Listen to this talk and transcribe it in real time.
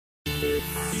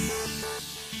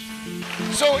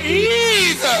So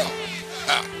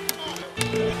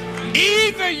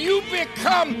either you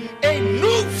become a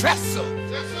new vessel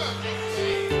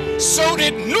so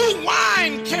that new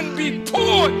wine can be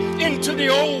poured into the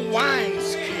old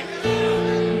wineskin,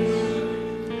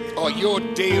 or your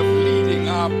day of leading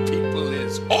our people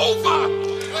is over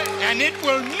and it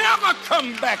will never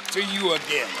come back to you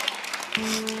again.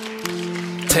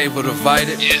 Table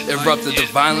divided, erupted the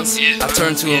violence. I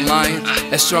turned to a lion,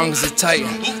 as strong as a titan.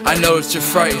 I know that you're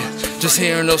frightened. Just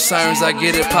hearing those sirens, I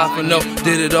get it popping. No,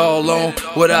 did it all alone,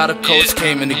 without a coach.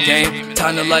 Came in the game,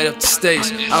 time to light up the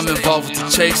stage. I'm involved with the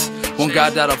chase. One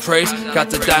God that I praise, got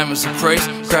the diamonds of praise,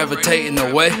 gravitating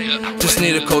away. Just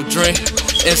need a cold drink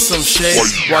and some shade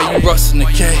while you rustin' the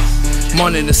K.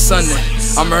 Monday to Sunday,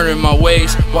 I'm earning my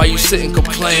wage while you sit and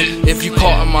complain. If you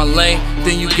caught in my lane,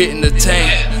 then you getting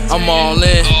detained. I'm all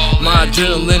in, my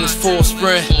adrenaline is full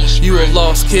sprint. You a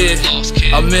lost kid,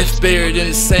 a myth buried in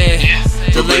the sand.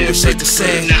 The language ain't the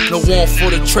same, no want for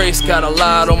the trace. Got a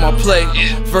lot on my plate,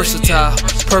 versatile,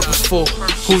 purposeful.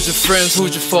 Who's your friends,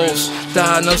 who's your foes?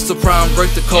 Diagnose the prime,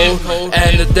 break the code.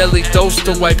 Adding a deadly dose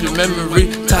to wipe your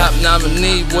memory. Top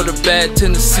nominee with a bad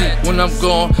tendency. When I'm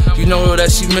gone, you know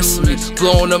that she missing me.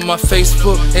 Blowing up my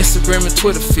Facebook, Instagram, and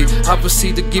Twitter feed. I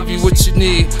proceed to give you what you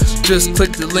need. Just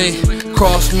click the link,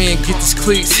 cross me and get these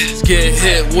cleats. Get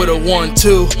hit with a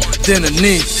 1-2, then a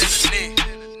knee.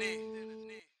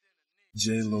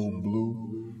 J-Lo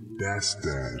Blue, that's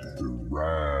that the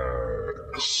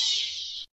rags.